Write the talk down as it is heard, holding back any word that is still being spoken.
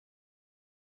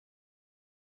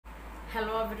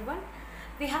Hello everyone.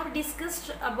 We have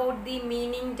discussed about the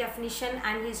meaning, definition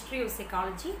and history of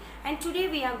psychology, and today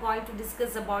we are going to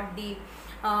discuss about the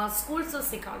schools of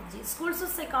psychology. Schools of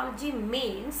psychology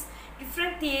means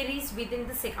different theories within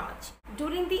the psychology.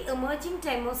 During the emerging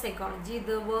time of psychology,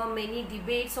 there were many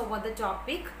debates over the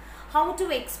topic how to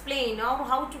explain or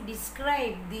how to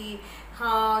describe the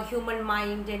human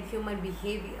mind and human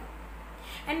behavior.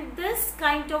 And this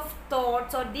kind of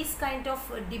thoughts or this kind of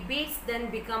debates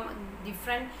then become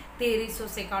different theories of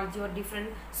psychology or different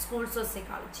schools of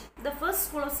psychology. The first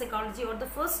school of psychology or the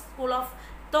first school of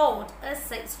thought is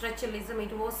structuralism.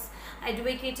 It was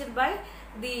advocated by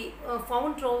the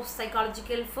founder of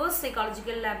first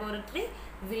psychological laboratory,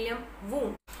 William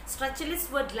Wundt. Structuralists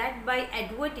were led by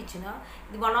Edward Tichner,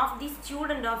 one of the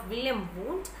students of William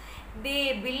Wundt.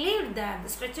 The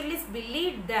structuralists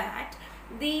believed that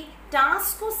the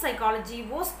task of psychology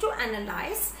was to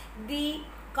analyze the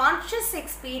conscious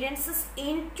experiences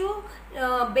into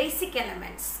basic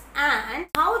elements and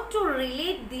how to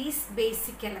relate these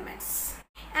basic elements.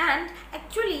 And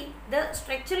actually the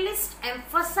structuralists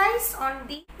emphasized on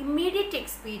the immediate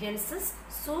experiences,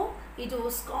 so it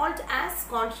was called as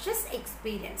conscious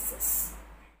experiences.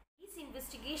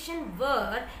 Investigations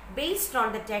were based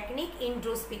on the technique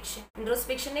introspection.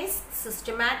 Introspection is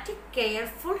systematic,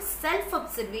 careful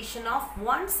self-observation of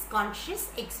one's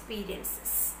conscious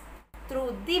experiences.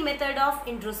 Through the method of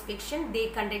introspection, they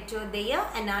conducted their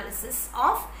analysis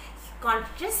of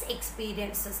conscious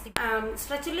experiences.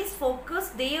 Structuralists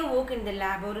focused their work in the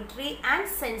laboratory and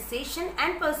sensation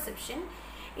and perception.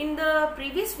 In the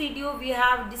previous video, we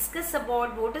have discussed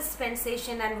about what is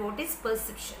sensation and what is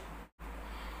perception.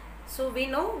 So we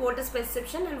know what is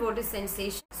perception and what is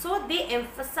sensation. So they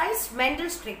emphasized mental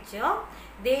structure.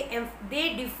 They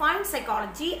defined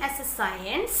psychology as a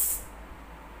science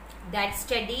that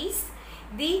studies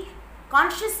the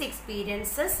conscious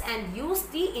experiences and use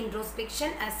the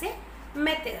introspection as a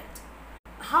method.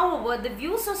 However, the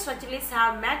views of structuralists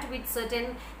have met with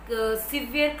certain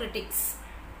severe critics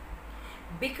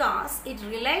because it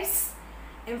relies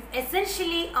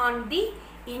essentially on the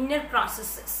inner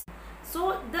processes.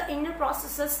 So the inner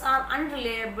processes are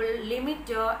unreliable,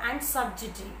 limited and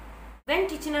subjective. When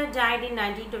Tichner died in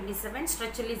 1927,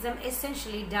 structuralism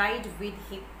essentially died with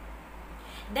him.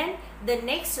 Then the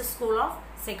next school of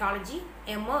psychology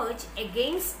emerged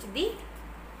against the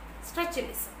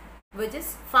structuralism, which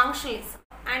is functionalism,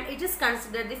 and it is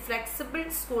considered the flexible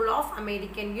school of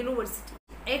American University.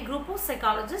 A group of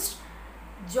psychologists,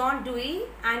 John Dewey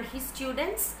and his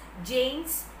students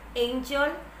James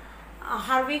Angel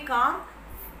Harvey Carr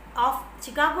of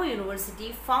Chicago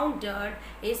University founded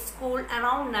a school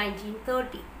around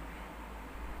 1930,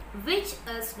 which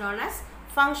is known as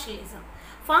functionalism.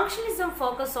 Functionalism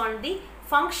focuses on the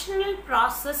functional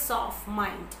process of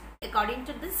mind. According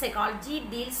to this, psychology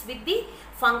deals with the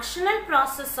functional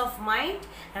process of mind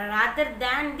rather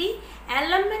than the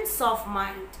elements of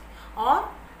mind or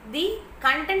the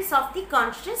contents of the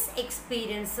conscious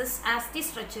experiences, as the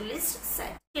structuralist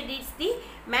said. It is the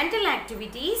mental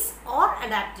activities or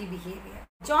adaptive behavior.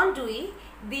 John Dewey,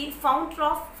 the founder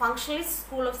of Functionalist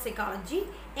School of Psychology,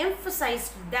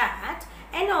 emphasized that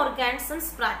an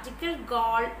organism's practical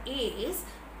goal is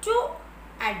to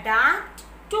adapt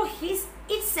to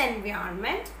its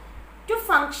environment to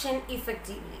function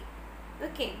effectively.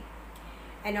 Okay,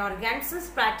 an organism's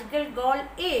practical goal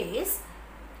is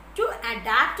to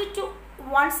adapt to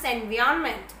one's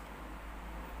environment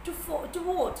to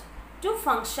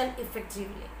function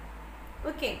effectively.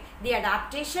 Okay, the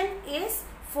adaptation is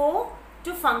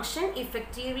to function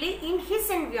effectively in his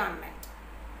environment.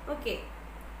 Okay,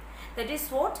 that is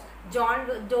what John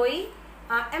Dewey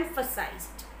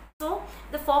emphasized. So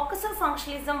the focus of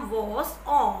functionalism was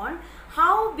on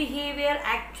how behavior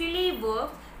actually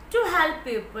works to help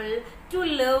people to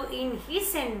live in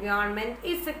his environment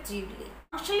effectively.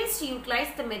 Functionalists utilize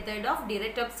the method of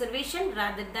direct observation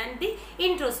rather than the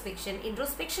introspection.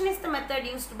 Introspection is the method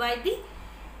used by the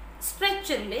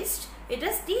structuralist. It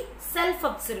is the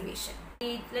self-observation.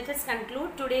 Let us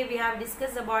conclude. Today we have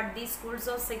discussed about the schools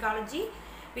of psychology,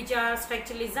 which are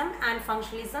structuralism and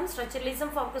functionalism.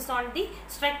 Structuralism focus on the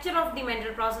structure of the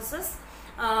mental processes.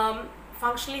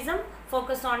 Functionalism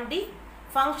focus on the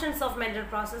functions of mental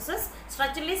processes.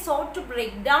 Structuralists sought to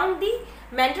break down the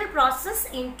mental process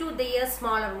into their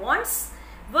smaller ones,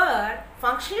 where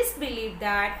functionalists believed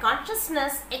that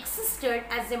consciousness existed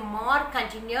as a more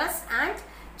continuous and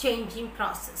changing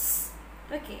process.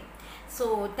 Okay,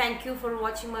 so thank you for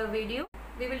watching my video.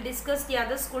 We will discuss the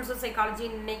other schools of psychology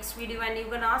in the next video, and you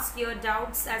can ask your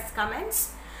doubts as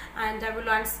comments and I will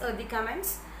answer the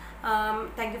comments.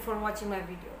 Thank you for watching my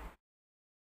video.